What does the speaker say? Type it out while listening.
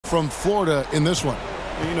from Florida in this one.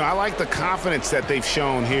 You know, I like the confidence that they've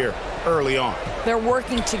shown here early on. They're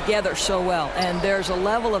working together so well, and there's a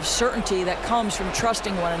level of certainty that comes from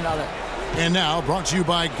trusting one another. And now, brought to you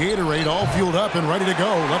by Gatorade, all fueled up and ready to go.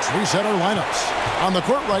 Let's reset our lineups. On the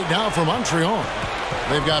court right now for Montreal,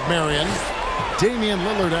 they've got Marion, Damian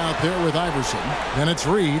Lillard out there with Iverson. Then it's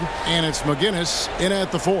Reed, and it's McGinnis in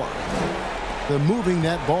at the 4. The moving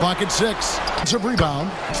that ball. Pocket 6. It's a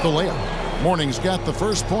rebound. It's the layup. Morning's got the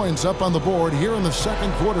first points up on the board here in the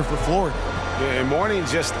second quarter for Florida. Yeah, and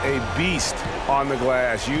Morning's just a beast on the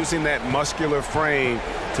glass, using that muscular frame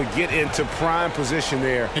to get into prime position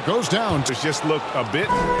there. It goes down. It's just looked a bit.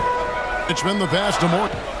 It's been the pass to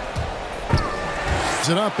Morning.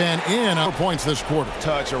 It up and in. 4 points this quarter.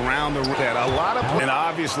 Touch around the that a lot of, and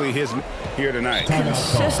obviously his here tonight.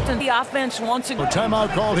 Consistent. The offense once again.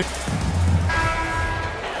 Timeout called here.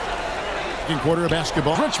 Second quarter of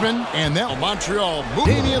basketball. Richmond and now Montreal.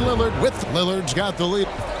 Damian Lillard with Lillard's got the lead.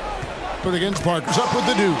 But against Parker's up with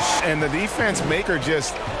the deuce. And the defense maker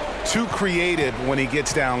just too creative when he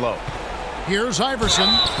gets down low. Here's Iverson.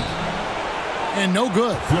 And no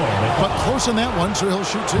good. But close in that one, so he'll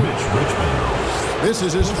shoot 2. This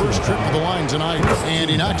is his first trip to the line tonight, and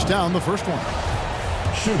he knocks down the first one.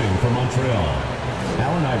 Shooting for Montreal,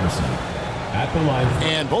 Allen Iverson at the line.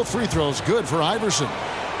 And both free throws good for Iverson.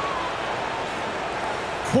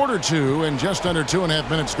 Quarter 2 and just under 2.5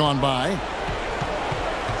 minutes gone by.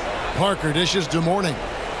 Parker dishes to Morning.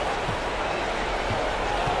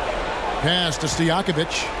 Pass to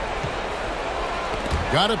Stojakovic.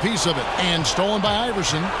 Got a piece of it and stolen by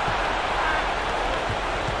Iverson.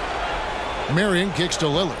 Marion kicks to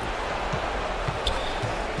Lillard.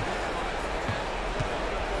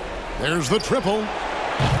 There's the triple.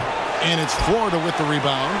 And it's Florida with the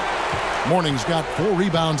rebound. Morning's got 4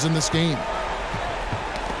 rebounds in this game.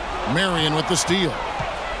 Marion with the steal.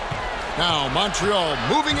 Now Montreal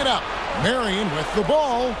moving it up. Marion with the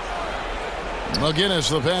ball. McGinnis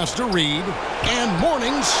the pass to Reed. And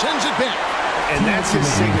Morning sends it back. And that's his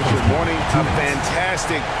signature. Morning, a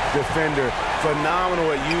fantastic defender.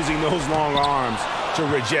 Phenomenal at using those long arms to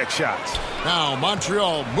reject shots. Now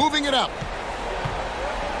Montreal moving it up.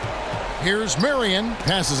 Here's Marion.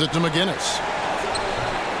 Passes it to McGinnis.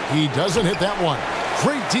 He doesn't hit that one.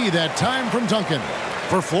 Great D that time from Duncan.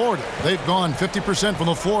 For Florida, they've gone 50% from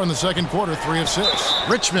the floor in the second quarter, 3 of 6.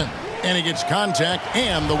 Richmond, and he gets contact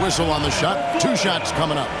and the whistle on the shot. 2 shots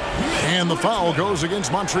coming up. And the foul goes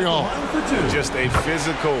against Montreal. Just a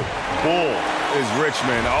physical bull is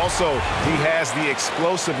Richmond. Also, he has the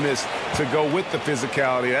explosiveness to go with the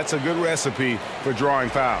physicality. That's a good recipe for drawing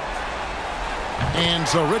fouls. And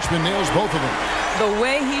so Richmond nails both of them. The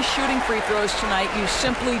way he's shooting free throws tonight, you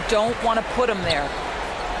simply don't want to put him there.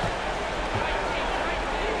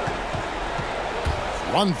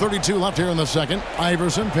 1:32 left here in the second.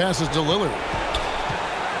 Iverson passes to Lillard.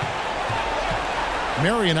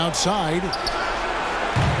 Marion outside.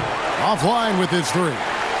 Offline with his 3.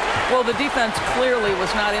 Well, the defense clearly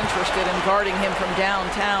was not interested in guarding him from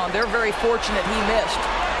downtown. They're very fortunate he missed.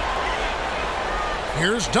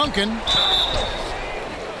 Here's Duncan.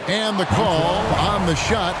 And the call on the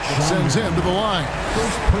shot sends him to the line.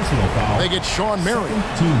 They get Sean Marion.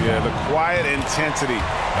 Yeah, the quiet intensity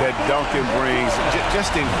that Duncan brings,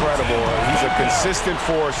 just incredible. He's a consistent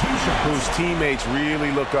force whose teammates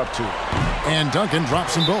really look up to. And Duncan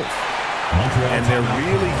drops them both. And they're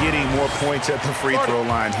really getting more points at the free throw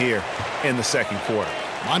line here in the second quarter.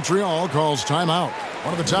 Montreal calls timeout.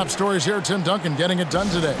 One of the top stories here, Tim Duncan getting it done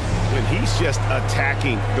today. And he's just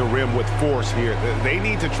attacking the rim with force here. They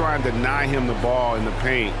need to try and deny him the ball in the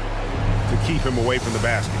paint to keep him away from the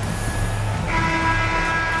basket.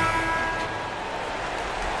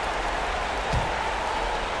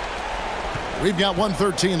 We've got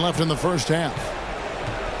 1:13 left in the first half.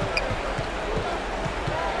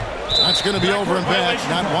 That's going to be over and back.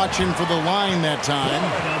 Not watching for the line that time.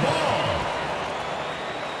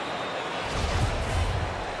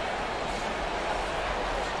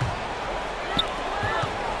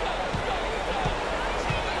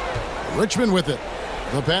 Richmond with it.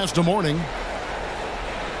 The pass to Morning.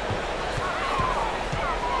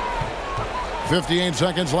 58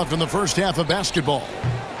 seconds left in the first half of basketball.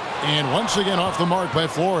 And once again off the mark by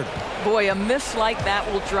Florida. Boy, a miss like that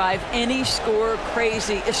will drive any scorer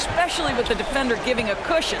crazy, especially with the defender giving a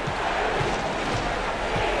cushion.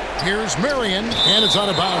 Here's Marion, and it's out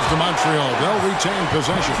of bounds to Montreal. They'll retain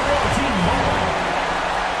possession.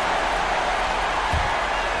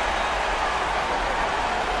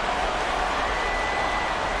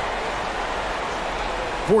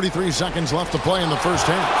 43 seconds left to play in the first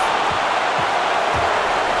half.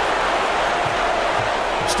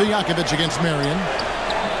 Stojakovic against Marion.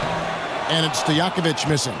 And it's Stojakovic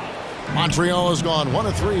missing. Montreal has gone 1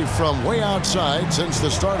 of 3 from way outside since the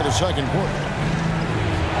start of the second quarter.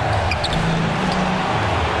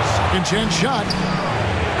 Second chance shot.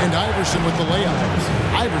 And Iverson with the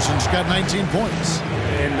layup. Iverson's got 19 points.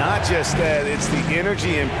 And not just that, it's the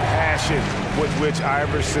energy and passion with which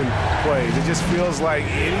Iverson plays. It just feels like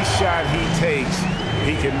any shot he takes,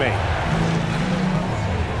 he can make.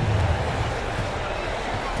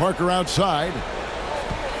 Parker outside.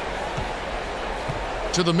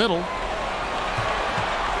 To the middle.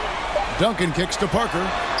 Duncan kicks to Parker.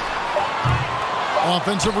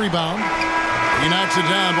 Offensive rebound. He knocks it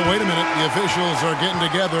down, but wait a minute. The officials are getting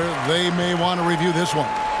together. They may want to review this one.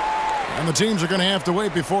 And the teams are going to have to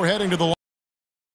wait before heading to the line.